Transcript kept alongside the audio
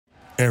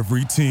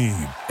Every team,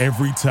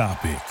 every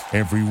topic,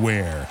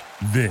 everywhere.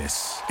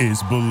 This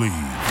is Believe.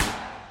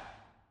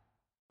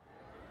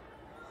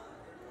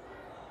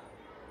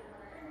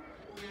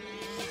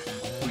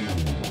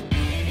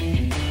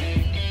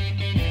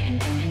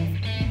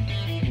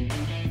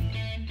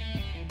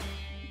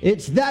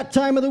 It's that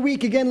time of the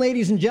week again,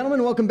 ladies and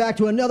gentlemen. Welcome back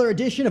to another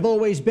edition of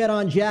Always Bet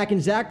on Jack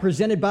and Zach,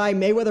 presented by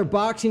Mayweather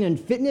Boxing and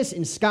Fitness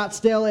in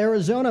Scottsdale,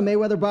 Arizona.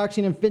 Mayweather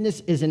Boxing and Fitness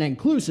is an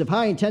inclusive,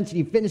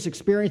 high-intensity fitness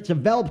experience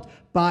developed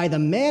by the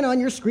man on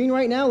your screen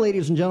right now,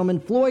 ladies and gentlemen,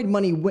 Floyd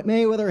Money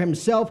Mayweather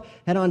himself.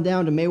 Head on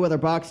down to Mayweather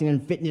Boxing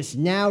and Fitness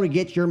now to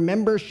get your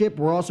membership.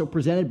 We're also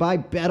presented by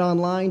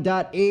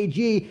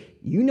BetOnline.ag.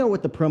 You know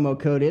what the promo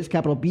code is,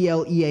 capital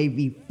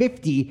BLEAV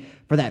 50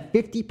 for that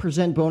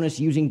 50% bonus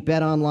using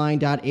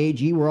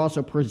betonline.ag. We're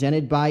also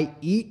presented by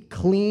Eat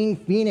Clean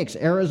Phoenix,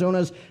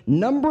 Arizona's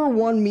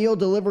 #1 meal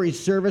delivery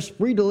service.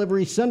 Free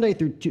delivery Sunday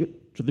through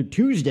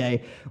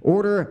Tuesday.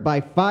 Order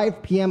by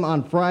 5 p.m.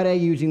 on Friday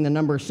using the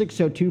number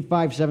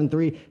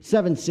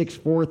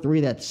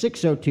 602-573-7643. That's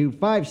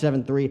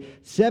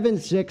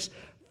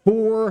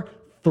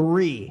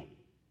 602-573-7643.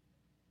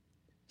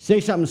 Say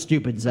something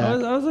stupid, Zach.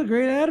 That was a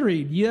great ad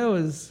read. That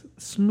was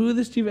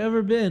smoothest you've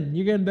ever been.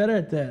 You're getting better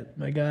at that,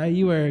 my guy.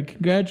 You are.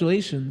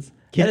 Congratulations.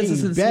 That is a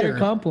sincere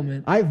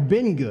compliment. I've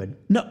been good.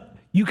 No,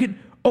 you can.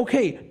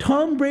 Okay,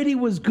 Tom Brady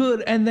was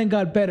good and then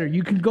got better.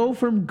 You can go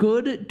from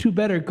good to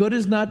better. Good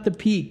is not the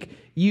peak.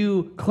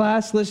 You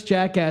classless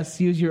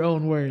jackass, use your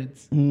own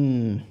words.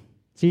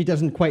 See, it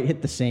doesn't quite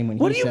hit the same when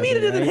What do you mean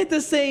it didn't hit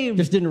the same?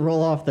 Just didn't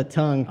roll off the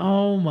tongue.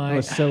 Oh, my. It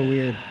was so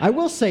weird. I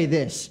will say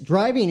this.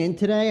 Driving in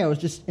today, I was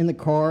just in the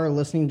car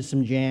listening to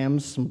some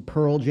jams, some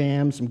Pearl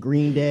Jam, some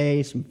Green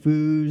Day, some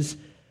Foos.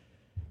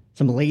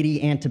 Some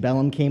Lady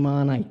Antebellum came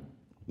on.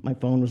 My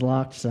phone was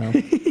locked, so...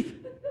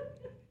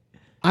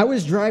 I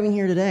was driving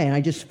here today, and I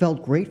just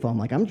felt grateful. I'm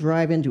like, I'm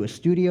driving to a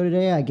studio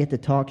today. I get to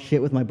talk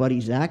shit with my buddy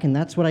Zach, and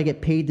that's what I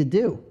get paid to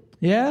do.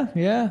 Yeah.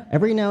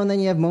 Every now and then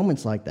you have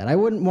moments like that. I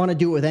wouldn't want to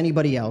do it with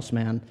anybody else,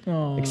 man.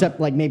 Aww.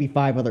 Except like maybe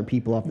 5 other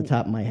people off the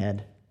top of my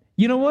head.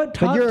 You know what?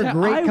 But you're a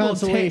great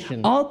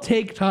consolation. I'll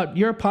take top.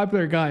 You're a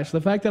popular guy, so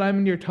the fact that I'm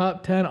in your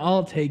top 10,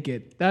 I'll take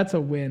it. That's a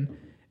win.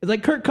 It's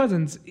like Kirk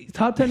Cousins,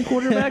 top 10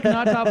 quarterback,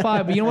 not top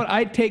 5. But you know what?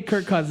 I'd take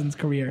Kirk Cousins'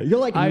 career. You're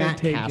like Matt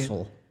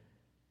Castle.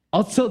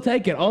 I'll still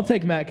take it. I'll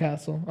take Matt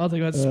Castle. I'll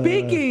take it.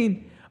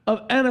 Speaking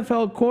of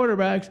NFL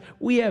quarterbacks,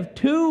 we have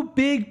 2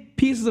 big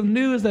pieces of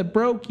news that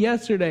broke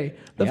yesterday.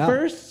 The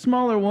first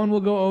smaller one we'll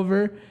go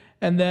over,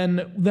 and then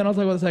I'll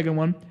talk about the second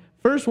one.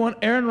 First one,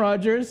 Aaron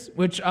Rodgers,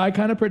 which I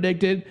kind of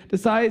predicted,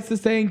 decides to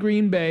stay in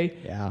Green Bay.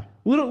 Yeah.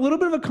 Little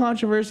bit of a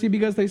controversy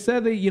because they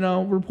said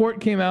that,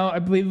 report came out. I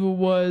believe it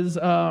was,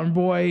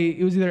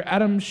 it was either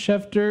Adam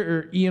Schefter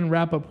or Ian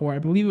Rappaport. I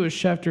believe it was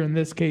Schefter in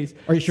this case.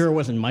 Are you sure it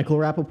wasn't Michael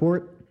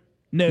Rappaport?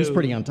 No. He's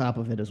pretty on top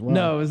of it as well.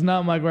 No, it's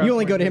not Michael Rappaport. You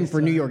only go to him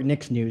for New York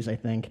Knicks news, I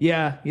think.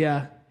 Yeah.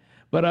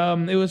 But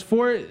it was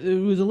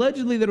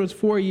allegedly that it was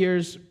 4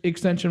 years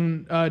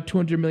extension,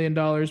 $200 million.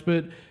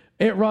 But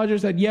Aaron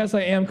Rodgers said, yes,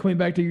 I am coming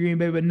back to Green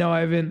Bay, but no,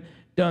 I haven't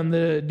done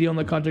the deal on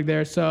the contract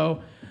there.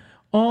 So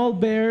all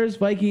Bears,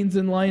 Vikings,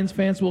 and Lions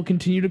fans will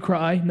continue to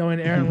cry, knowing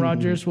Aaron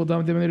Rodgers will done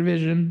with them in the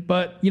division.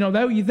 But,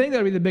 that you think that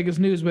would be the biggest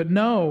news, but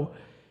no.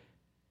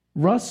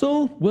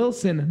 Russell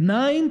Wilson,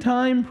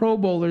 9-time Pro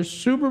Bowler,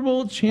 Super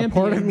Bowl champion.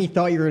 Part of me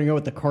thought you were going to go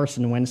with the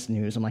Carson Wentz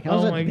news. I'm like,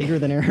 how's that bigger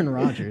than Aaron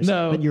Rodgers?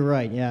 No. But you're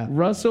right, yeah.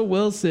 Russell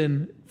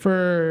Wilson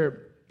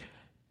for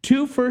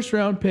 2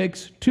 first-round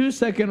picks, 2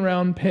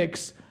 second-round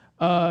picks,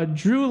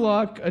 Drew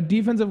Lock, a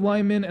defensive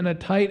lineman, and a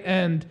tight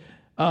end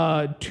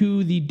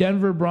to the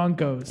Denver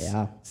Broncos.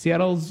 Yeah.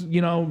 Seattle's,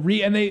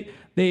 and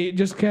they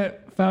just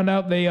found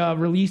out they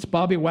released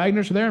Bobby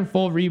Wagner, so they're in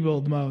full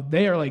rebuild mode.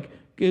 They are like,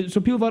 so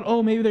people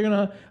thought, maybe they're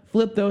going to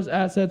flip those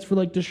assets for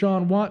like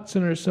Deshaun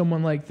Watson or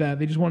someone like that.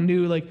 They just want to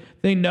do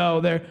they know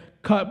they're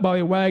cut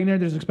Bobby Wagner.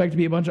 There's expected to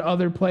be a bunch of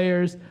other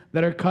players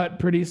that are cut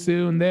pretty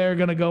soon. They're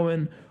going to go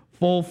in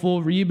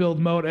full rebuild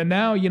mode. And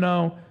now,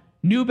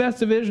 new best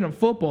division of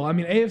football. I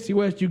mean, AFC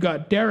West, you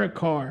got Derek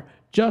Carr,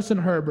 Justin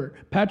Herbert,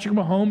 Patrick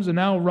Mahomes, and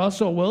now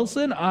Russell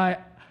Wilson.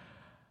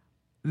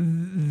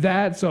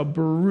 That's a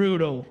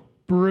brutal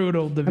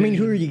division. I mean,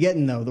 who are you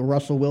getting, though? The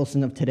Russell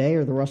Wilson of today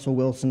or the Russell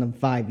Wilson of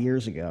 5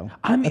 years ago?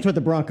 That's what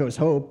the Broncos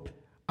hope.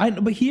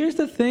 But here's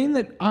the thing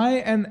that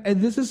and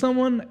this is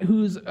someone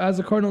who's, as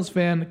a Cardinals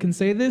fan, can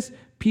say this.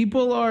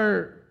 People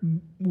are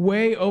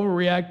way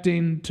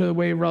overreacting to the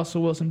way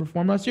Russell Wilson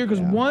performed last year. Because,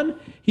 one,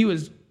 he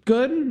was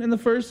good in the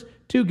first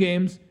 2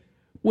 games,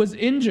 was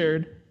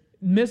injured,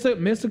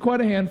 missed quite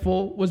a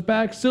handful, was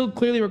back, still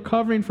clearly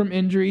recovering from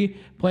injury,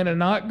 playing a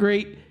not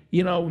great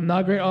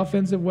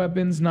offensive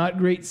weapons, not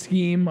great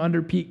scheme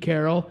under Pete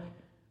Carroll.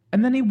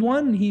 And then he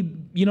won. He,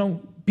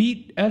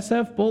 beat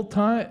SF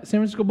San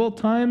Francisco both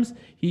times.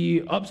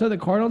 He upset the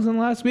Cardinals in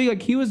the last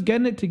week. He was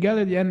getting it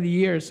together at the end of the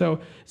year. So,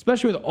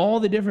 especially with all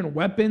the different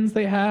weapons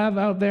they have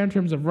out there in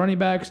terms of running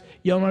backs,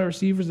 young wide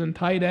receivers, and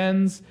tight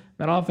ends,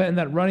 that offense, and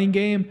that running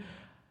game,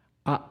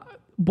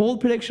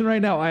 bold prediction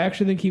right now, I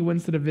actually think he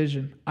wins the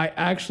division. I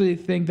actually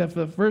think that for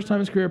the first time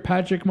in his career,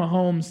 Patrick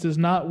Mahomes does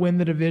not win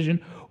the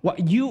division.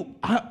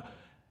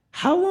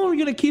 How long are we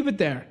going to keep it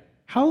there?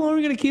 How long are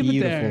we going to keep it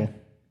there?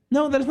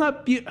 No, that's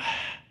not beautiful.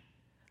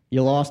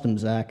 You lost him,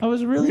 Zach. I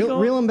was really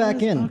reel him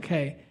back in.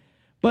 Okay.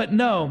 But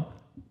no,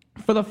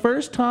 for the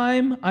first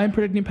time, I'm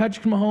predicting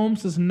Patrick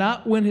Mahomes does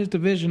not win his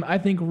division. I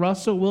think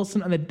Russell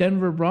Wilson and the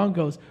Denver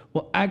Broncos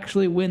will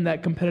actually win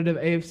that competitive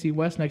AFC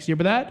West next year.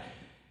 But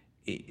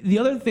the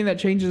other thing that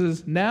changes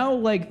is now,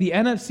 like, the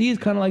NFC is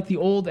kind of like the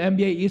old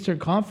NBA Eastern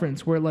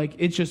Conference, where, like,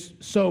 it's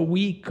just so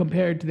weak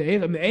compared to the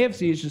AFC. I mean, the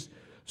AFC is just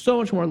so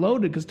much more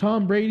loaded because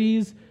Tom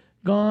Brady's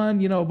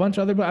gone, a bunch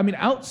of other. I mean,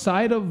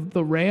 outside of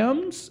the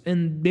Rams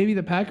and maybe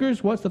the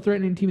Packers, what's the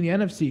threatening team in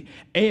the NFC?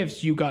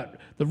 AFC, you got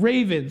the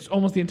Ravens,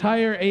 almost the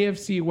entire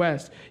AFC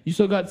West. You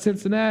still got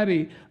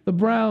Cincinnati, the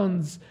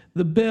Browns,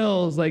 the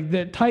Bills, like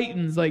the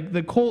Titans, like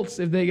the Colts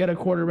if they get a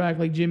quarterback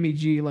like Jimmy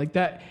G. Like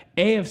that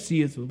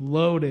AFC is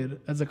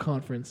loaded as a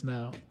conference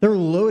now. They're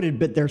loaded,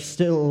 but they're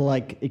still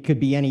like it could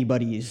be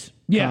anybody's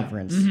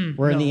conference.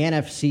 Mm-hmm. Where in the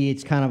NFC,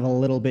 it's kind of a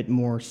little bit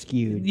more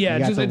skewed.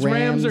 Yeah, it's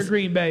Rams or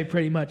Green Bay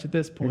pretty much at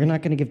this point. You're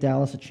not going to give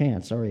Dallas a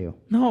chance, are you?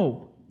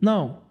 No.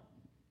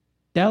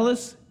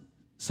 Dallas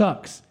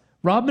sucks.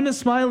 Robin is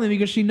smiling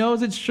because she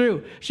knows it's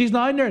true. She's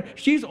not a nerd.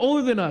 She's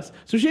older than us.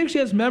 So she actually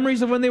has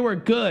memories of when they were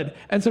good.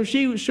 And so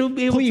she'll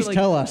be able to... Please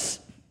tell us.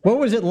 What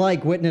was it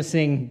like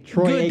witnessing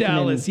Troy Aikman? Good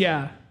Dallas,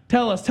 yeah.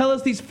 Tell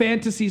us these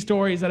fantasy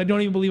stories that I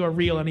don't even believe are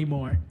real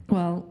anymore.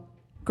 Well,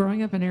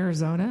 growing up in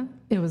Arizona,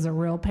 it was a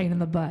real pain in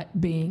the butt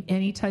being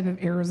any type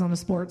of Arizona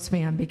sports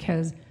fan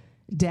because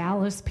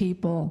Dallas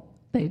people,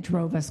 they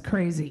drove us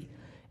crazy.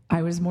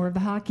 I was more of the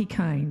hockey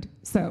kind.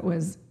 So it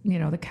was,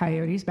 the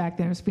Coyotes back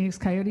then. It was Phoenix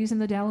Coyotes and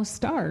the Dallas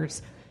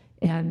Stars.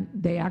 And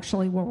they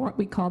actually were what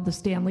we called the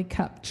Stanley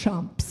Cup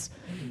chumps.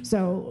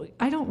 So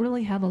I don't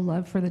really have a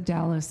love for the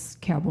Dallas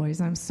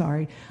Cowboys. I'm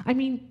sorry. I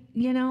mean,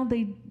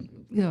 the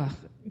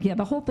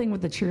whole thing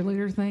with the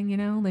cheerleader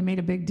thing, they made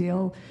a big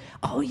deal.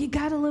 Oh, you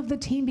got to love the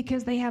team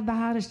because they have the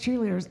hottest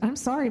cheerleaders. I'm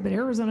sorry, but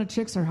Arizona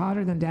chicks are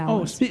hotter than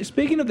Dallas. Oh,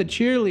 speaking of the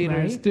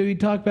cheerleaders, Did we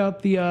talk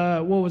about the,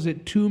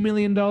 $2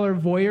 million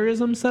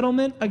voyeurism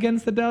settlement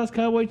against the Dallas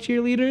Cowboy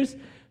cheerleaders?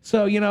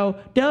 So,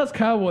 Dallas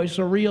Cowboys is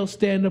a real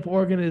stand-up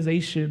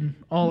organization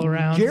all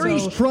around.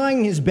 Jerry's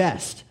trying his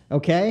best,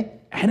 okay?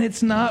 And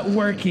it's not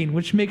working,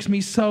 which makes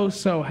me so,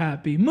 so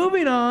happy.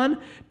 Moving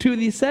on to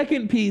the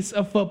second piece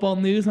of football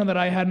news, now that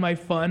I had my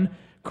fun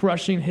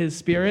crushing his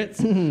spirits.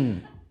 This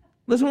one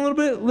a little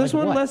bit, less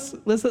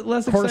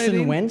exciting.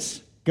 Carson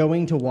Wentz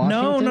going to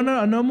Washington?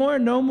 No more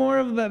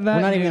of that.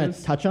 We're not even going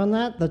to touch on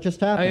that? That just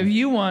happened. If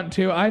you want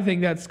to, I think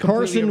that's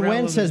completely Carson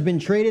irrelevant. Wentz has been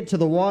traded to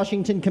the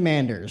Washington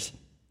Commanders.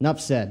 Enough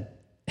said.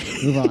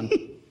 Move on.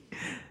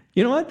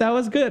 You know what? That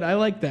was good. I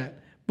like that.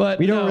 But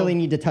we don't really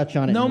need to touch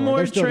on it. No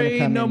more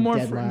trade. No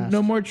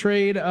more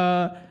trade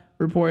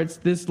reports.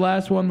 This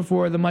last one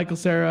before the Michael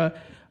Cera,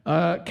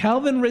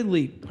 Calvin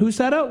Ridley, who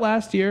sat out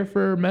last year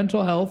for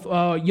mental health,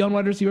 young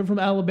wide receiver from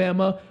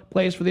Alabama,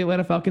 plays for the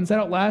Atlanta Falcons, sat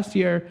out last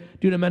year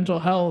due to mental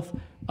health.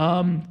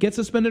 Gets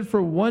suspended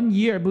for 1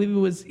 year. I believe he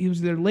was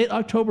either late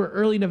October,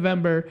 early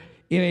November.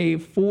 In a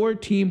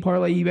 4-team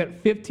parlay, he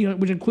bet $1,500,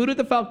 which included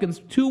the Falcons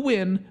to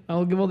win.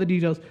 I'll give all the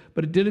details,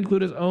 but it did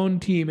include his own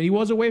team. And he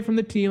was away from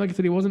the team. Like I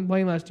said, he wasn't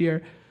playing last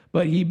year,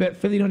 but he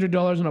bet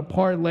 $1,500 on a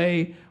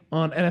parlay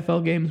on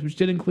NFL games, which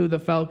did include the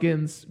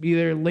Falcons,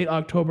 either late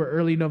October,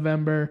 early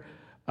November.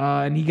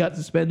 And he got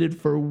suspended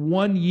for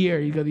 1 year.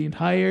 He got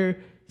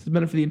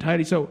suspended for the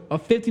entirety. So a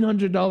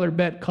 $1,500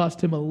 bet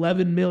cost him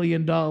 $11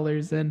 million.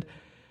 And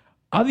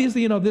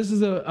obviously, this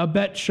is a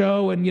bet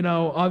show, and,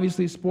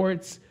 obviously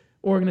sports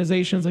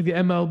organizations like the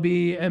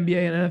MLB,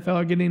 NBA, and NFL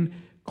are getting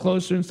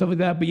closer and stuff like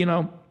that. But,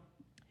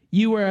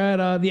 you were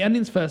at the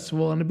Endings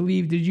Festival, and I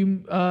believe, did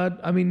you,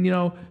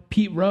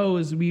 Pete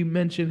Rose, we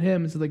mentioned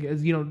him as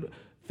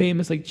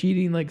famous,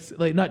 cheating,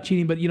 not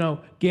cheating, but,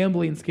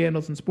 gambling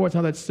scandals in sports,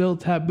 how that's still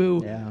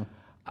taboo. Yeah.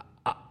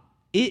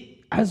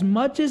 As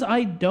much as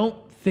I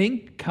don't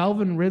think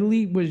Calvin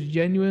Ridley was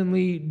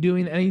genuinely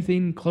doing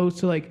anything close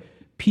to,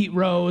 Pete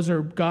Rose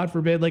or, God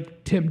forbid,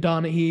 Tim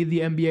Donaghy, the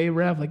NBA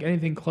ref,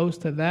 anything close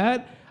to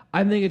that.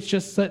 I think it's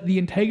just that the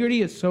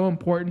integrity is so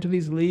important to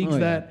these leagues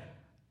that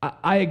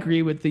I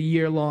agree with the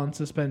year-long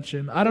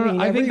suspension. I don't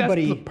know. I think that's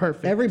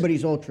perfect.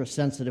 Everybody's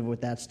ultra-sensitive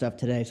with that stuff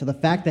today. So the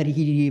fact that he'd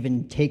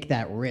even take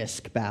that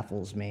risk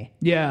baffles me.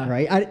 Yeah.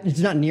 Right? It's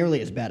not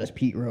nearly as bad as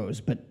Pete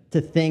Rose, but to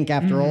think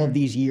after all of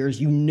these years,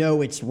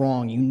 it's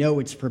wrong.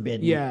 It's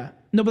forbidden. Yeah.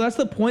 No, but that's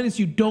the point, is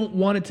you don't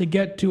want it to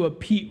get to a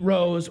Pete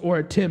Rose or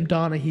a Tim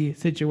Donaghy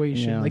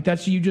situation. Yeah.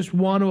 You just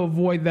want to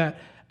avoid that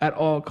at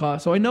all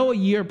costs. So I know a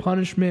year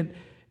punishment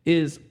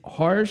is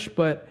harsh,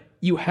 but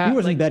you have... He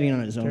wasn't betting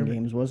on his own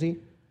games, was he?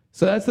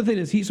 So that's the thing,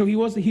 is he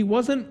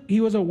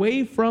was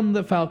away from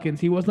the Falcons.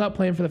 He was not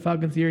playing for the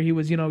Falcons here. He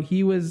was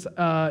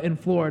in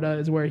Florida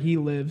is where he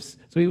lives.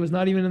 So he was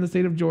not even in the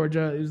state of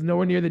Georgia. He was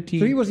nowhere near the team.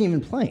 So he wasn't even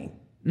playing.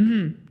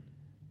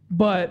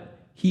 But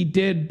he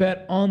did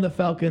bet on the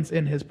Falcons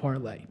in his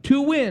parlay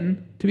to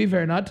win, to be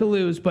fair, not to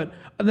lose. But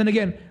then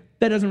again,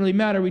 that doesn't really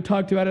matter. We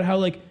talked about it,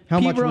 how Pete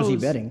much Rose, was he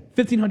betting?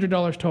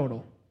 $1,500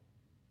 total.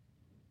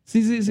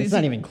 It's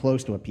not even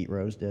close to what Pete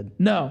Rose did.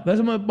 No, that's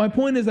my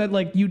point is that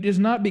it's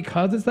not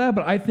because it's that,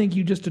 but I think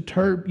you just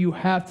you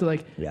have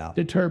to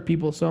deter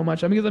people so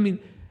much.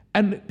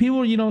 And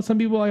people, some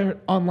people I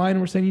heard online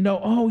were saying,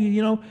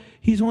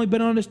 he's only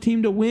bet on his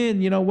team to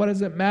win. What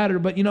does it matter?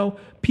 But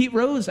Pete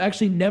Rose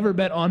actually never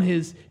bet on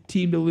his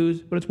team to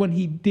lose, but it's when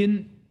he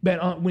didn't bet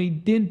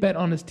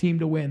on his team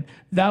to win.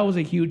 That was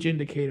a huge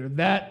indicator.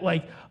 That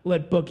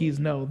let bookies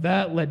know.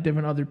 That let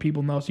different other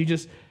people know. So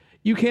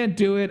you can't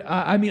do it.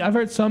 I've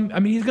heard he's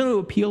going to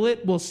appeal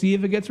it. We'll see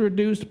if it gets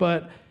reduced,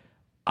 but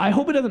I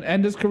hope it doesn't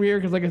end his career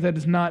because, like I said,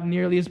 it's not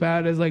nearly as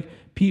bad as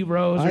Pete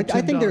Rose. I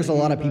think there's a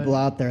lot of people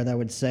out there that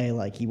would say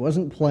he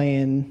wasn't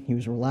playing, he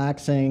was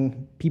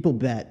relaxing. People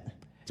bet.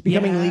 It's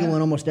becoming legal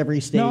in almost every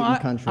state in the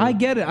country. I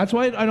get it. That's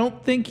why I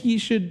don't think he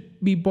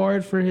should be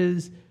barred for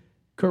his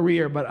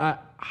career,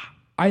 but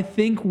I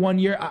think 1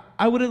 year,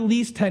 I would at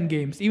least 10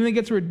 games. Even if it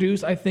gets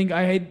reduced, I think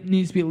it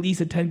needs to be at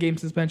least a 10-game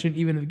suspension,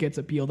 even if it gets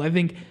appealed. I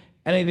think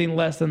anything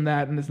less than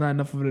that, and it's not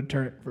enough of a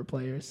deterrent for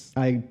players.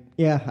 I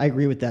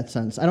agree with that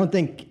sense.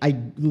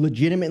 I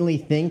legitimately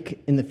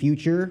think in the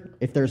future,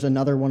 if there's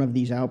another one of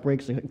these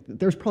outbreaks,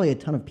 there's probably a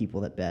ton of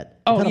people that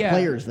bet. A ton of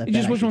players that bet.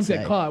 Just which ones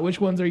get caught,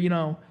 which ones are,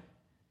 dumb.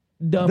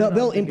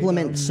 They'll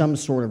implement some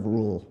sort of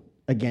rule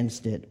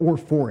against it or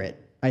for it.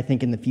 I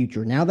think in the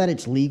future, now that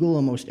it's legal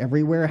almost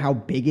everywhere, how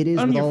big it is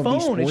on with your all phone, of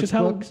these sports it's just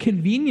books, how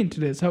convenient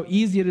it is, how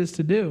easy it is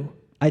to do.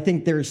 I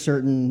think there's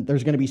going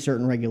to be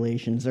certain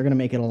regulations. They're going to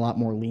make it a lot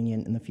more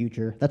lenient in the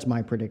future. That's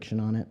my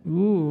prediction on it.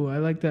 Ooh, I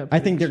like that prediction. I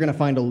think they're going to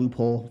find a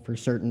loophole for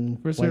certain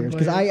players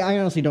because I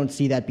honestly don't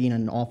see that being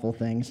an awful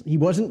thing. He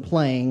wasn't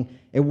playing.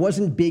 It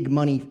wasn't big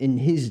money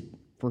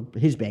for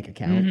his bank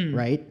account,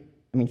 right?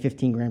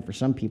 $15,000 for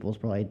some people is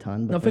probably a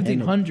ton. But no,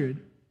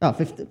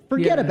 $1,500.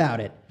 Forget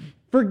about it.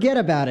 Forget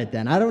about it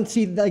then. I don't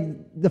see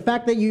the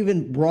fact that you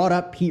even brought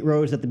up Pete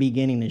Rose at the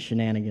beginning is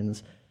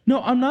shenanigans.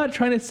 No, I'm not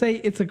trying to say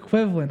it's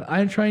equivalent.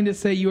 I'm trying to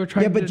say you were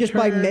trying to but just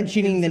by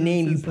mentioning the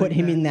name, you put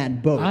him in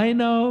that boat. I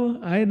know.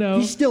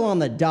 He's still on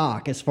the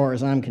dock as far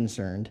as I'm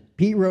concerned.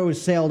 Pete Rose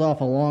sailed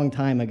off a long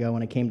time ago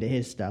when it came to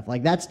his stuff.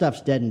 That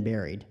stuff's dead and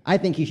buried. I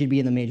think he should be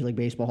in the Major League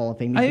Baseball Hall of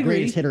Fame. He's the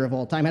greatest hitter of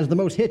all time, has the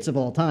most hits of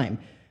all time.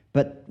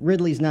 But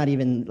Ridley's not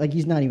even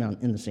he's not even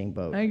in the same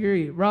boat. I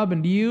agree.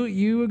 Robin, do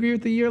you agree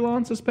with the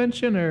year-long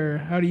suspension, or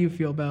how do you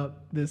feel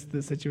about this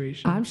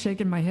situation? I'm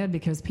shaking my head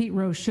because Pete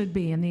Rose should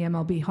be in the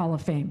MLB Hall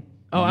of Fame.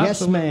 Oh,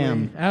 yes,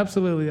 ma'am.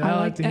 Absolutely. I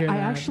like to hear that. I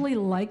actually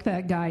like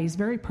that guy. He's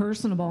very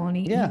personable, and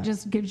he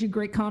just gives you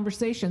great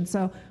conversation.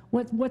 So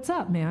what's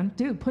up, man?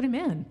 Dude, put him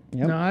in.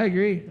 Yep. No, I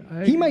agree.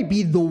 He might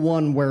be the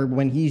one where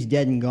when he's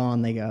dead and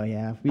gone, they go,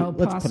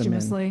 let's put him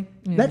in.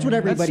 Yeah. That's what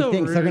everybody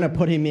thinks. Rude. They're going to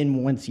put him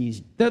in once he's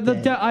dead.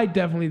 I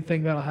definitely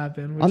think that'll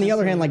happen. On the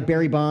other hand,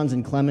 Barry Bonds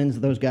and Clemens,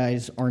 those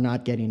guys are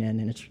not getting in,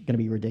 and it's going to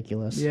be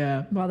ridiculous.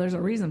 Yeah. Well, there's a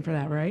reason for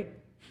that, right?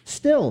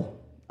 Still,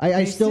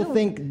 I still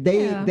think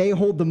they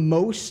hold the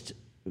most.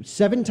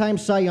 7-time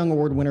Cy Young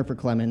Award winner for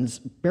Clemens.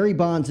 Barry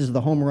Bonds is the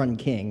home run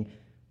king.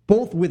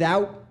 Both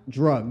without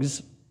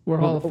drugs. We're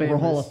Hall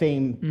of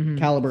Fame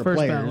caliber First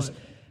players.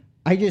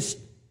 Ballot.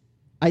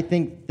 I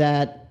think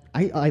that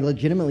I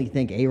legitimately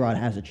think A-Rod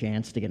has a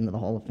chance to get into the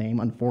Hall of Fame,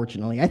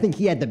 unfortunately. I think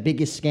he had the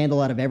biggest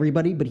scandal out of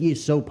everybody, but he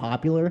is so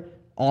popular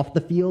off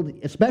the field,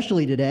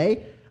 especially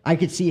today, I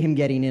could see him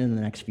getting in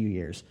the next few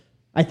years.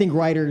 I think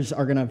writers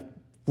are going to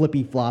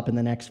flippy-flop in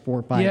the next 4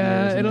 or 5 years.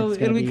 Yeah,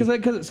 it'll be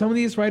because some of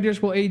these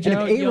writers will age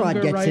out. If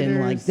A-Rod gets writers.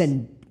 in,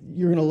 then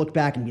you're going to look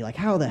back and be like,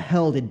 how the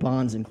hell did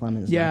Bonds and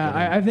Clemens not get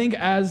in? I think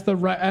as the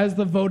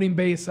voting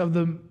base of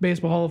the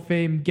Baseball Hall of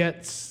Fame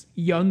gets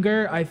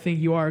younger, I think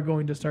you are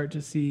going to start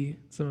to see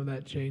some of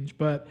that change.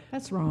 But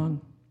that's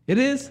wrong. It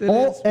is.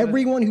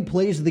 Everyone who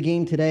plays the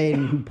game today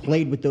and who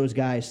played with those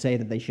guys say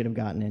that they should have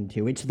gotten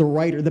into. It's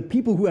the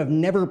people who have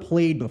never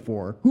played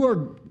before,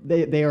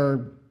 they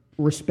are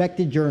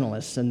respected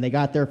journalists, and they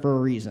got there for a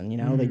reason.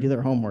 They do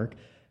their homework.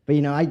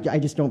 But I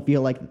just don't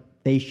feel like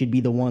they should be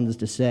the ones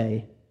to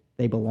say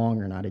they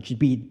belong or not. It should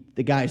be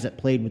the guys that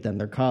played with them,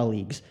 their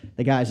colleagues,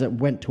 the guys that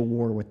went to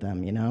war with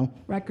them.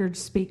 Records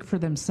speak for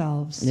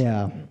themselves.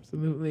 Yeah,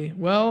 absolutely.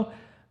 Well,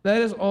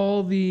 that is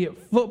all the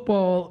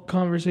football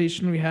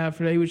conversation we have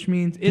today, which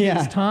means it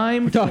is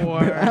time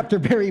for after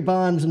Barry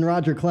Bonds and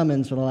Roger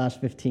Clemens for the last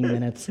 15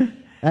 minutes.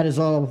 That is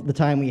all the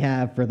time we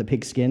have for the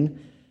pigskin.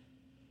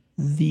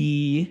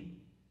 The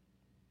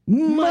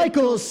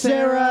Michael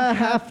Cera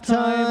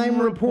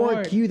halftime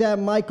report. Cue that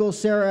Michael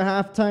Cera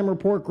halftime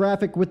report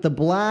graphic with the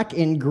black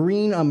and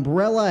green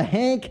umbrella.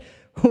 Hank,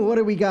 what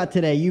do we got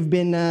today? You've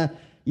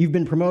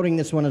been promoting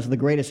this one as the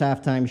greatest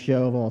halftime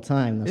show of all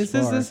time. This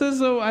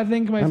is I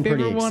think my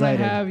favorite one I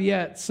have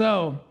yet.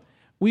 So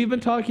we've been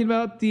talking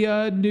about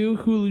the new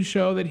Hulu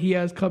show that he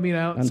has coming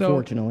out.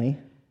 Unfortunately.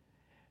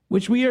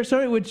 which we are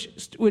starting.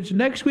 Which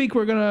next week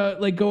we're gonna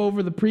like go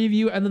over the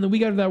preview, and then the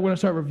week after that we're gonna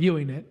start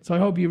reviewing it. So I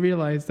hope you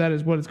realize that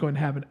is what is going to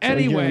happen. So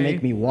anyway, you're gonna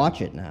make me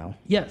watch it now.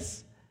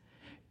 Yes.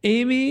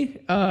 Amy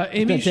Gonna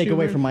take Schumer.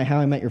 away from my How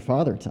I Met Your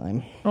Father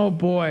time. Oh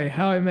boy,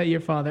 How I Met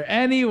Your Father.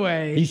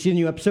 Anyway, Did you see the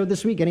new episode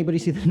this week? Anybody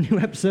see the new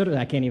episode?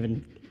 I can't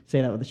even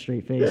say that with a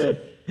straight face.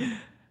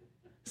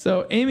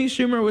 so Amy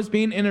Schumer was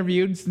being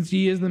interviewed since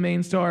she is the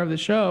main star of the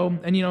show,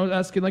 and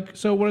asking like,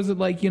 so what is it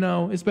like,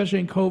 especially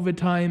in COVID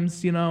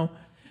times,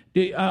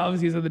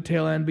 obviously it's at the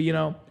tail end,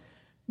 but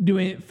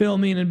doing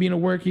filming and being a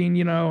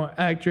working,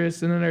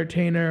 actress and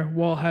entertainer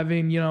while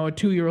having, a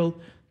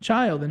 2-year-old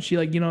child. And she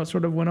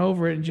sort of went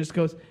over it and just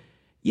goes,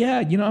 yeah,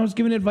 I was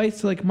giving advice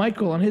to like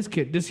Michael on his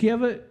kid. Does he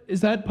have is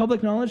that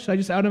public knowledge? Should I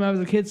just out him as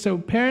a kid? So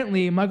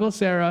apparently Michael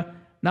Cera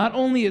not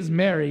only is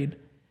married,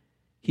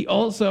 he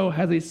also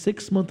has a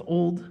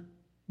 6-month-old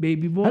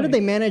baby boy. How did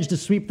they manage to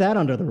sweep that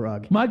under the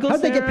rug? How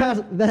did they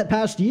get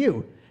past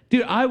you?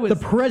 Dude, I was the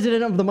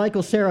president of the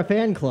Michael Cera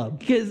fan club.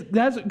 Because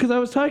I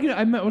was talking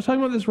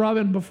about this,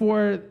 Robin,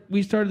 before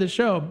we started the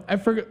show. I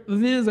forgot the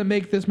thing is that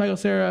make this Michael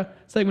Cera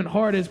segment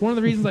hard is one of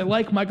the reasons I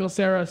like Michael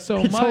Cera so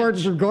much. It's hard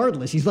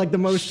regardless. He's like the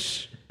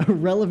most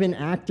relevant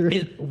actor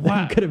that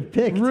you could have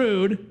picked.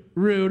 Rude.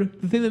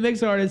 The thing that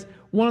makes it hard is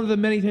one of the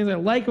many things I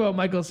like about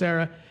Michael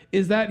Cera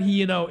is that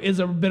he, is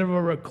a bit of a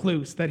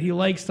recluse, that he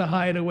likes to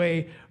hide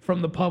away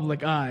from the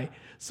public eye.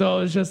 So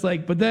it's just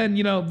like, but then,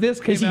 this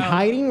came out. Is he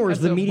hiding or is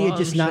the media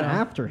just not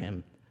bombshell. after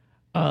him?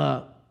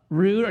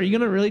 Rude, are you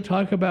going to really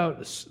talk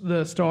about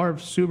the star of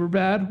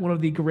Superbad, one of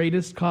the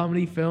greatest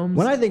comedy films?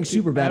 When I think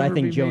Superbad, I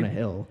think Jonah made?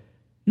 Hill.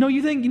 No,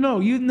 you think, no.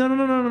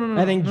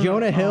 I think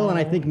Jonah Hill and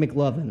I think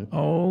McLovin.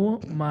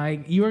 Oh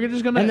my, you are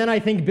just going to. And then I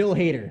think Bill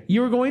Hader.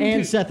 You were going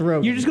and to. Seth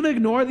Rogen. You're just going to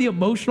ignore the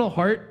emotional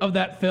heart of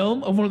that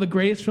film, of one of the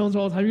greatest films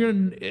of all time. You're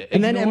going to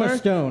and then Emma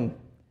Stone.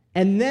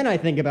 And then I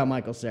think about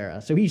Michael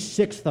Cera. So he's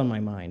 6th on my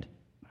mind.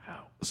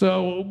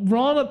 So,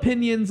 wrong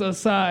opinions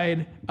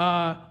aside,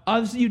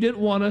 obviously you didn't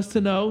want us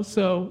to know,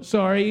 so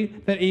sorry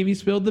that Amy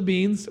spilled the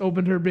beans,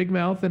 opened her big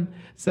mouth and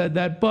said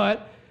that,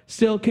 but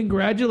still,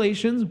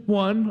 congratulations,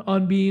 1,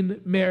 on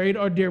being married,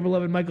 our dear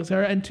beloved Michael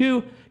Cera, and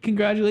 2,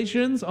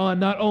 congratulations on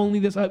not only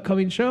this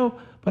upcoming show,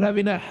 but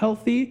having a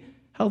healthy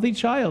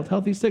child,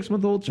 healthy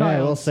 6-month-old child. Yeah,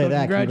 I will say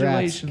that.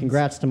 Congratulations.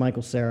 Congrats to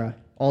Michael Cera.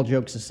 All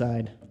jokes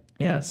aside.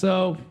 Yeah,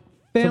 so...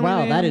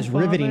 wow, that is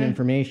riveting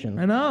information.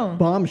 I know.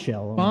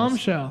 Bombshell. Almost.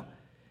 Bombshell.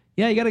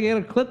 Yeah, you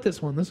gotta clip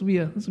this one. This will be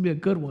a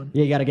good one.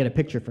 Yeah, you gotta get a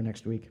picture for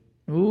next week.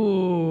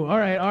 Ooh, all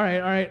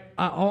right.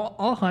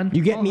 I'll hunt.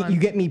 You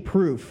get me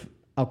proof.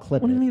 I'll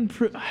clip it. What do you mean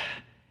proof?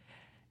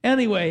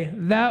 Anyway,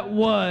 that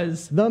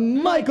was the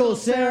Michael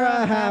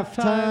Cera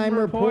halftime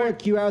report.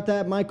 Cue out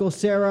that Michael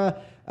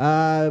Cera.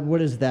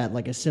 What is that?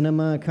 Like a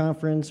cinema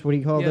conference? What do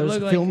you call those?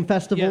 Film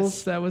festivals?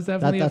 Yes, that was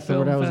definitely that's a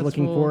film the word I was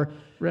festival, looking for.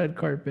 Red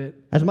carpet.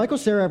 Has Michael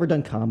Cera ever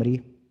done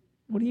comedy?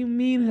 What do you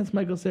mean has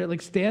Michael Cera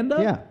like stand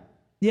up? Yeah.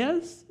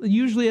 Yes,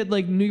 usually at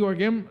like New York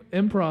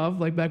Improv,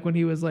 like back when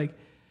he was like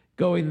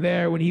going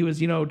there, when he was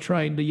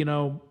trying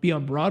to be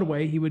on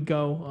Broadway, he would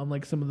go on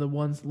like some of the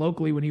ones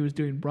locally when he was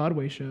doing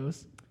Broadway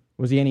shows.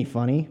 Was he any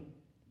funny?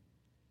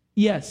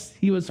 Yes,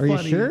 he was funny.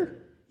 Are you sure?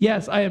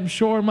 Yes, I am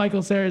sure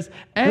Michael Cera's.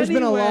 There's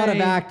been a lot of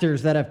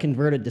actors that have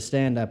converted to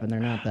stand up and they're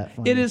not that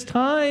funny. It is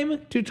time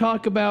to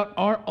talk about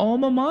our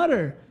alma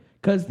mater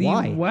because the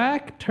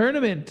WAC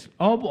tournament,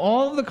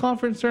 all of the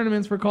conference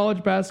tournaments for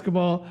college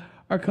basketball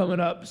are coming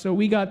up. So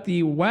we got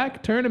the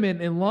WAC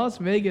tournament in Las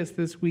Vegas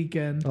this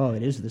weekend. Oh,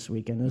 it is this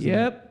weekend, isn't it?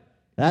 Yep.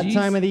 That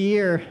time of the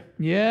year.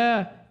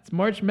 Yeah. It's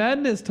March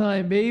Madness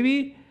time,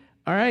 baby.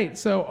 All right.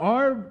 So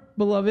our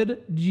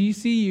beloved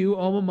GCU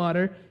alma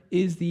mater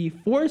is the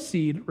 4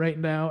 seed right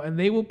now, and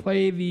they will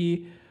play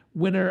the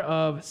winner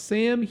of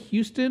Sam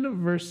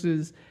Houston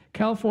versus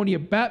California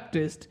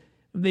Baptist.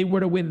 If they were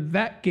to win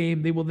that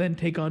game, they will then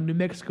take on New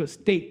Mexico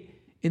State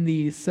in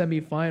the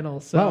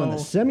semifinals. So, in the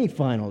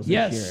semifinals this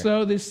year. Yes,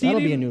 so the seeding,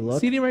 that'll be a new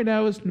look. Seeding right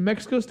now is New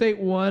Mexico State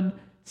 1,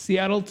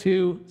 Seattle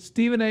 2,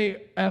 Stephen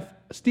F.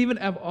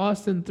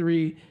 Austin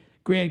 3,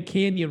 Grand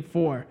Canyon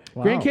 4.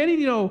 Wow. Grand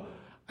Canyon,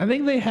 I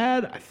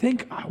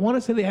want to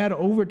say they had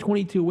over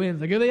 22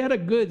 wins. Like they had a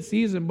good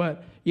season,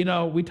 but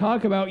we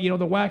talk about the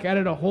WAC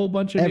added a whole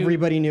bunch of.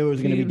 Everybody knew it was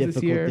going to be teams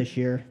difficult this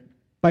year.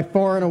 By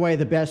far and away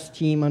the best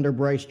team under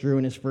Bryce Drew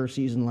in his first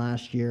season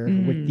last year.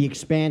 With the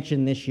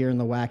expansion this year in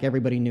the WAC,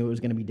 everybody knew it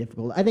was going to be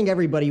difficult. I think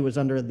everybody was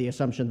under the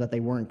assumption that they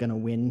weren't going to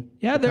win.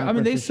 Yeah,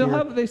 they still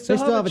have a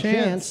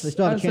chance. They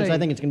still have a chance. I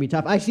think it's going to be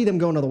tough. I see them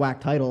going to the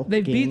WAC title.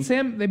 They've beat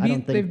Sam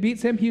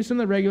Houston in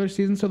the regular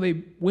season, so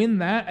they win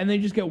that, and they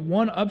just get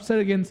one upset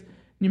against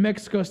New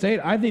Mexico State.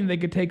 I think they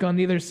could take on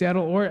either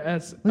Seattle or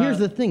S. Well, here's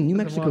the thing: New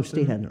Mexico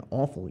State had an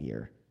awful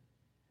year.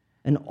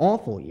 An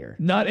awful year.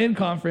 Not in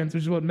conference,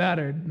 which is what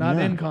mattered. Not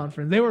in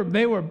conference. They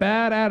were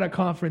bad at a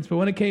conference, but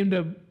when it came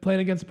to playing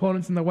against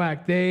opponents in the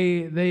WAC,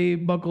 they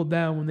buckled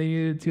down when they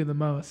needed to the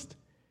most.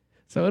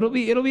 So it'll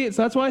be.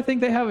 So that's why I think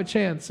they have a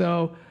chance.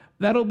 So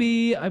That'll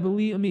be, I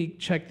believe, let me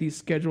check these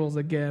schedules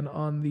again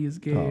on these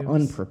games.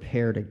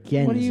 Unprepared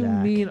again, What do you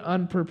Zach. mean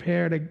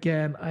unprepared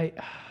again?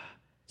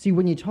 See,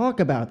 when you talk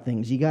about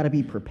things, you got to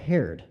be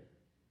prepared.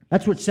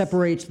 That's what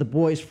separates the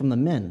boys from the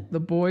men. The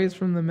boys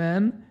from the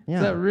men? Yeah.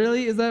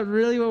 Is that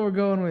really what we're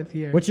going with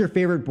here? What's your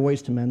favorite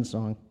Boys to Men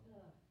song?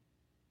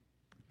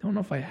 Don't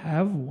know if I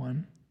have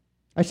one.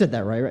 I said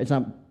that right? It's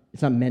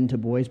not men to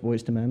boys,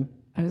 boys to men.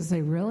 I would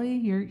say, really?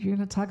 You're going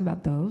to talk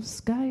about those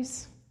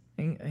guys?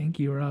 Thank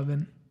you,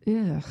 Robin.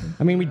 Yeah.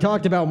 I mean, we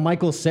talked about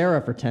Michael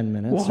Cera for 10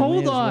 minutes. Well, so hold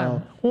may as on.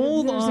 well.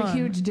 Hold There's on. a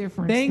huge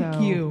difference, Thank though.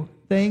 you.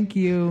 Thank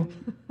you.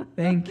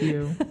 Thank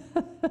you.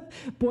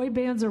 Boy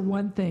bands are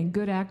one thing.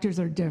 Good actors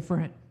are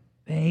different.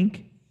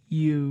 Thank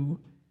you.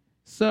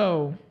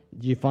 So,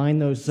 Did you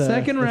find those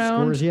second those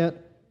round scores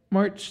yet?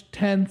 March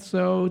 10th.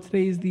 So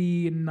today's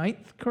the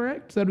 9th,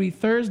 correct? So that'll be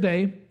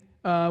Thursday.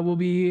 Will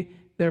be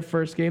their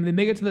first game. They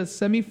make it to the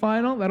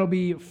semifinal. That'll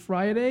be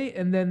Friday,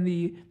 and then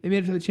they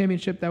made it to the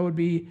championship. That would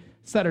be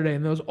Saturday,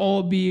 and those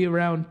all be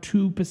around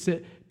 2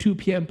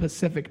 p.m.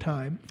 Pacific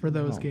time for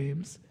those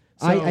games.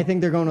 So, I think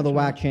they're going to the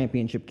WAC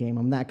championship game.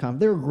 I'm that confident.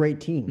 They're a great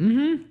team.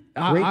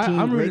 Mm-hmm. Great team,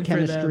 I'm great rooting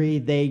for them.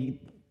 chemistry.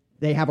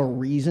 They have a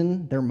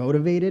reason. They're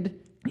motivated.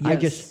 I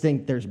Yes. just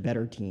think there's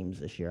better teams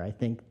this year. I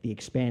think the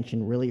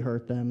expansion really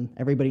hurt them.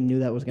 Everybody knew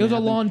that was going to It was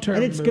happen. a long-term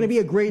And it's going to be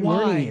a great Why?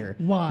 learning year.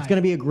 Why? It's going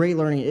to be a great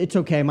learning. It's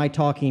okay. My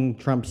talking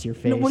trumps your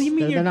face. what do you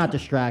mean They're you're not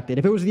distracted.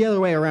 If it was the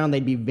other way around,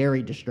 they'd be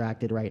very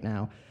distracted right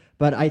now.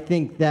 But I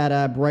think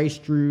that Bryce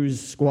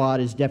Drew's squad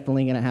is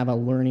definitely going to have a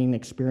learning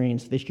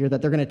experience this year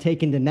that they're going to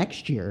take into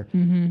next year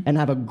and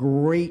have a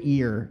great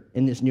year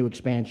in this new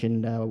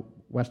expansion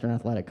Western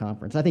Athletic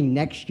Conference. I think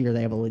next year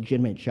they have a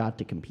legitimate shot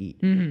to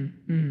compete.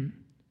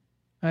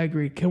 I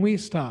agree. Can we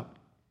stop?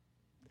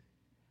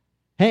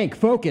 Hank,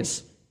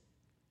 focus.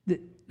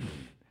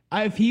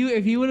 If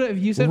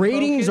you said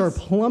Ratings focus, are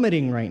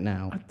plummeting right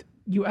now.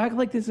 you act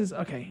like this is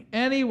okay.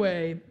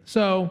 Anyway,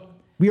 so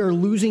We are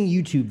losing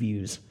YouTube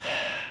views.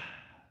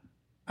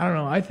 I don't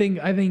know. I think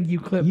you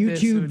clip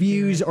this. YouTube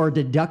views are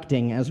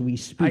deducting as we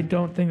speak. I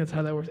don't think that's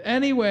how that works.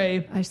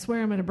 Anyway, I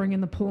swear I'm going to bring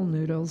in the pool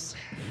noodles.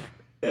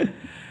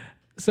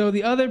 so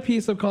the other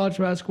piece of college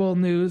basketball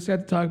news I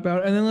have to talk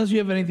about, and unless you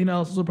have anything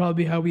else, this will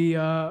probably be how we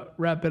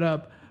wrap it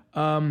up.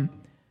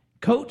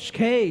 Coach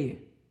K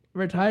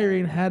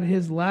retiring had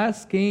his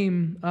last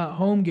game,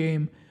 home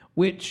game,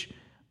 which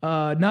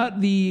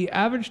not the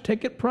average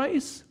ticket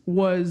price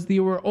was.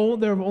 There have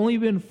only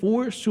been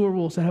 4 Super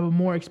Bowls that have a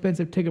more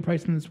expensive ticket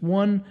price than this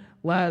one.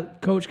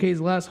 Coach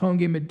K's last home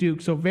game at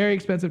Duke, so very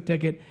expensive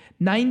ticket.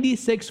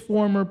 96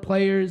 former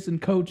players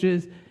and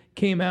coaches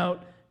came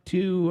out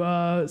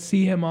to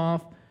see him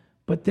off,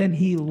 but then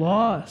he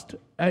lost.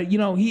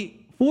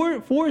 He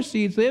four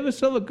seeds. So they have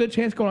still a good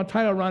chance going on a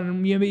title run,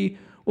 and maybe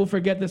we'll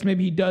forget this.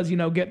 Maybe he does,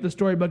 get the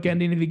storybook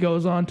ending if he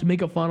goes on to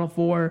make a Final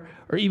Four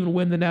or even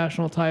win the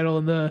national title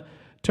in the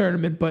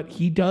tournament. But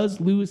he does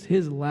lose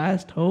his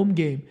last home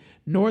game.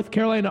 North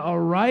Carolina, a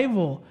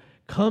rival,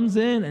 comes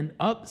in and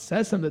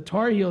upsets them. The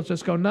Tar Heels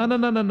just go,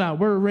 no.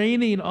 We're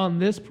raining on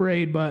this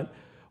parade, but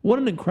what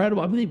an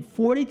incredible, I believe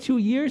 42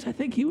 years I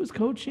think he was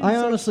coaching. I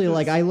honestly,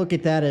 I look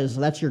at that as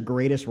that's your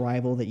greatest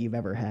rival that you've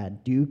ever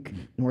had. Duke,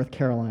 North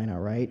Carolina,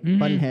 right?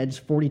 Button heads,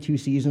 42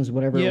 seasons,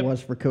 whatever it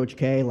was for Coach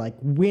K.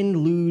 Win,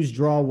 lose,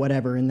 draw,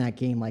 whatever in that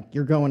game.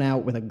 You're going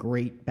out with a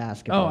great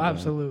basketball game,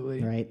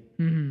 absolutely. right?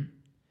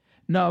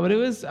 No, but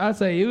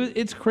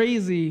it's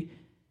crazy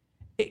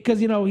because,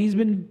 he's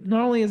been,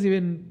 not only has he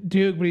been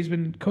Duke, but he's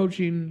been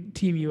coaching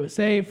Team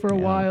USA for a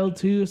while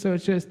too. So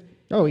it's just,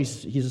 oh,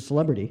 he's a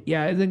celebrity.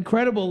 yeah, it's an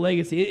incredible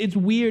legacy. It's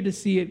weird to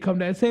see it come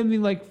down. Same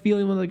thing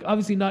feeling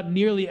obviously not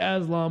nearly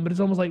as long, but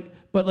it's almost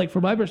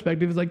from my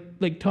perspective, it's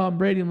like Tom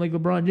Brady and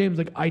LeBron James.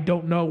 I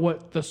don't know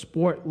what the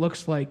sport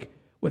looks like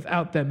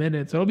without them in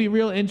it. So it'll be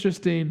real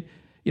interesting.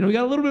 We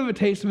got a little bit of a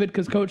taste of it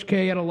because Coach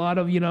K had a lot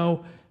of,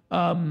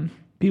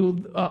 people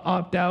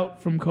opt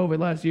out from COVID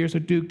last year, so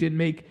Duke didn't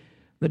make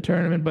the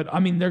tournament. But,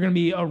 they're going to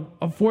be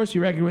a force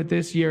you reckon with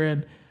this year.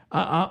 And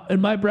in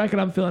my bracket,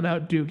 I'm filling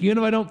out Duke. Even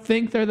if I don't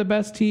think they're the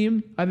best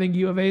team, I think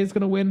U of A is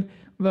going to win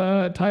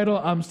the title.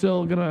 I'm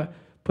still going to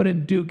put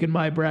in Duke in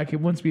my bracket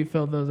once we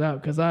fill those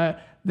out because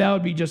that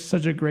would be just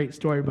such a great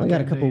story. I got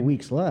a couple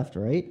weeks left,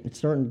 right? It's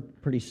starting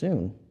pretty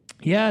soon.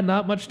 Yeah,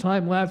 not much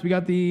time left. We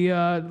got the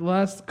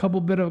last couple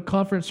bit of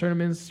conference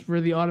tournaments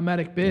for the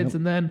automatic bids,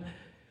 and then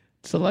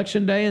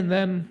selection day, and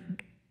then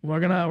we're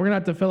gonna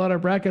have to fill out our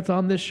brackets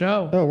on this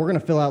show. Oh, we're gonna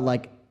fill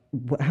out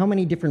how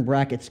many different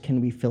brackets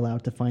can we fill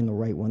out to find the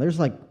right one? There's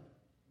a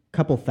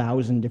couple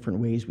thousand different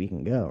ways we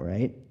can go,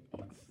 right?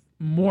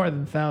 More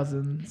than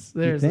thousands.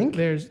 You think?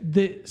 There's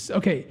this.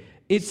 Okay,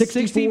 it's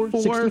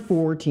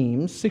 64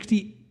 teams.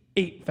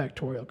 68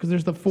 factorial because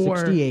there's the 4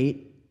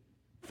 68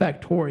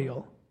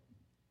 factorial.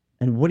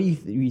 And what do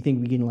you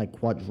think we can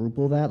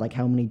quadruple that?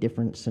 How many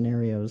different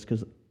scenarios?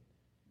 Because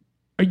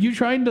are you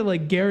trying to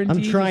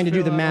guarantee? I'm trying to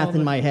do the math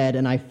in my head,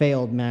 and I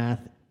failed math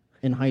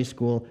in high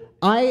school.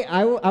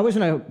 I was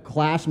in a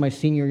class my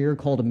senior year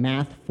called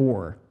Math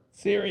 4.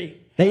 Siri.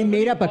 They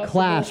made up a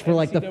class for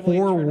like the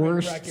 4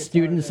 worst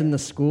students in the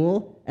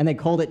school, and they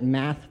called it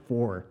Math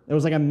 4. It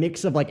was like a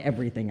mix of like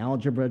everything,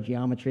 algebra,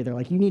 geometry. They're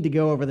like, you need to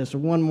go over this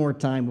one more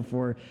time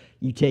before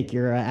you take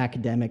your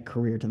academic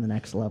career to the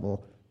next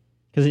level,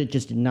 because it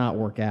just did not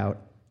work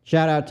out.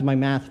 Shout out to my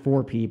Math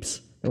 4 peeps.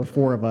 There were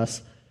 4 of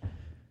us.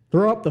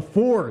 Throw up the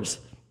 4s.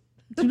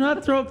 Do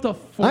not throw up the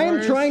 4s. I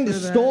am trying to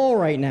stall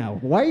right now.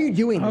 Why are you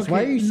doing this? Okay,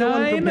 Why are you so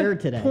unprepared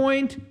today?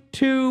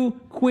 9.2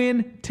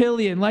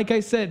 quintillion. Like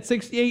I said,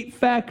 68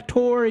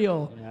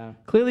 factorial. Yeah.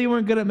 Clearly you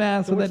weren't good at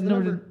math. So what's that the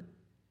number.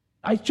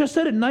 I just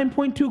said it,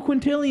 9.2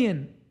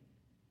 quintillion.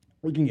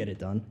 We can get it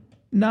done.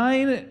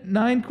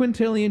 9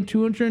 quintillion,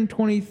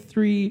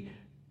 223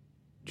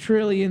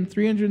 trillion,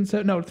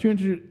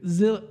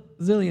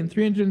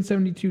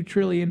 372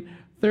 trillion,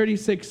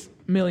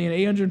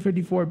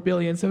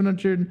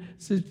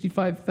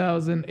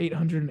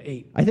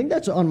 36,854,765,808. I think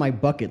that's on my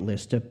bucket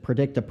list to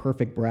predict a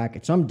perfect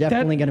bracket, so I'm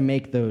definitely going to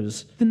make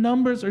those. The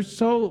numbers are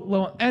so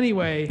low.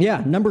 Anyway.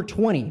 Yeah, number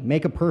 20,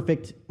 make a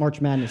perfect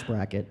March Madness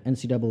bracket,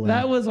 NCAA.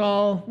 That was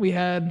all we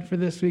had for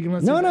this week.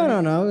 No.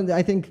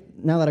 I think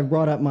now that I've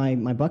brought up my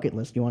bucket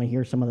list, you want to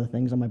hear some of the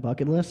things on my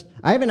bucket list?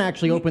 I haven't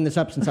actually opened this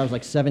up since I was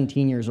like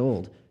 17 years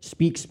old.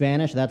 Speak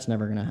Spanish, that's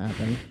never going to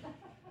happen.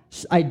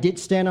 I did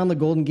stand on the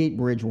Golden Gate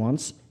Bridge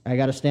once. I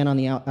got to stand on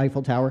the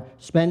Eiffel Tower.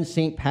 Spend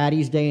St.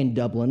 Patty's Day in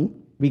Dublin.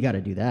 We got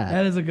to do that.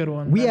 That is a good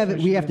one. We have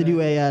to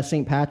do a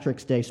St.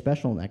 Patrick's Day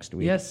special next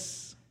week.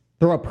 Yes.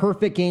 Throw a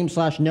perfect game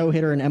 /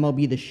 no-hitter in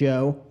MLB The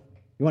Show.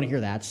 You want to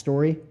hear that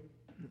story?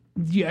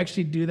 Do you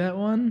actually do that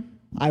one?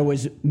 I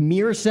was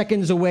mere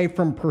seconds away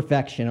from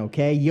perfection,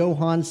 okay?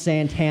 Johan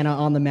Santana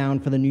on the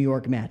mound for the New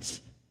York Mets,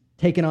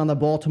 taking on the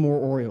Baltimore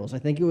Orioles. I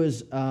think it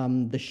was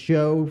The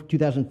Show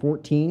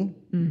 2014.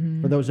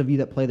 For those of you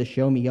that play The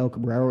Show, Miguel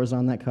Cabrera was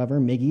on that cover.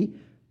 Miggy,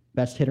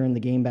 best hitter in the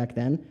game back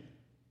then.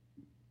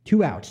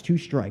 2 outs, 2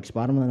 strikes,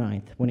 bottom of the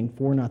 9th, winning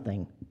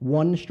 4-0.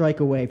 1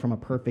 strike away from a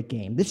perfect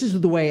game. This is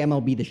the way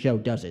MLB The Show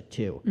does it,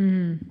 too.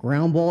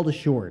 Ground ball to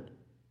short.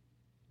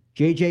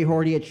 J.J.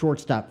 Hardy at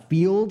shortstop.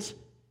 Fields,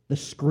 the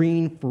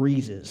screen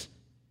freezes.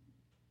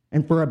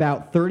 And for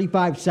about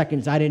 35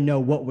 seconds, I didn't know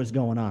what was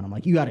going on. I'm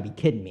like, you got to be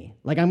kidding me.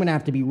 Like, I'm going to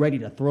have to be ready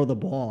to throw the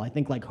ball. I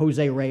think, like,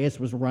 Jose Reyes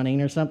was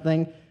running or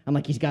something. I'm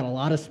like, he's got a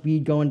lot of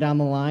speed going down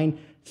the line.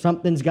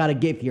 Something's got to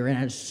give here. And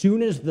as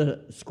soon as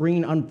the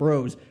screen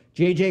unfroze,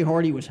 J.J.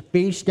 Hardy was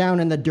face down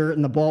in the dirt,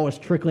 and the ball was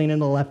trickling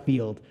into left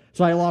field.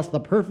 So I lost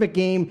the perfect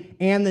game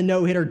and the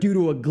no-hitter due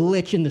to a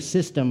glitch in the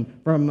system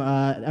from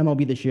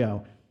MLB The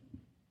Show.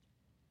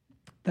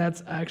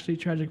 That's actually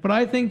tragic. But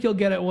I think you'll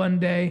get it one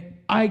day.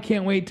 I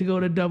can't wait to go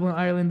to Dublin,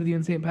 Ireland to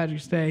the St.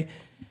 Patrick's Day.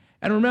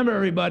 And remember,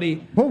 everybody.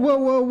 Whoa. I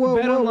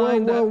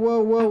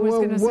was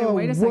going to say,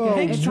 wait a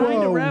second. It's trying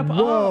to wrap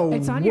up.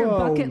 It's on your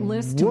bucket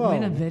list to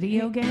win a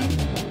video game?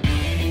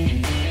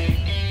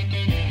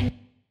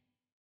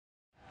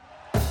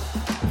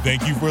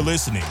 Thank you for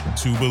listening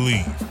to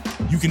Believe.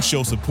 You can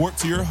show support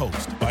to your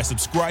host by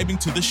subscribing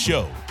to the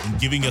show and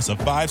giving us a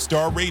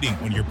 5-star rating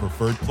on your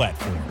preferred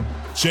platform.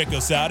 Check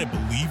us out at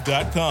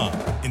Believe.com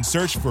and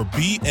search for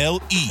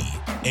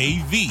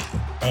BLEAV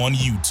on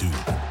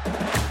YouTube.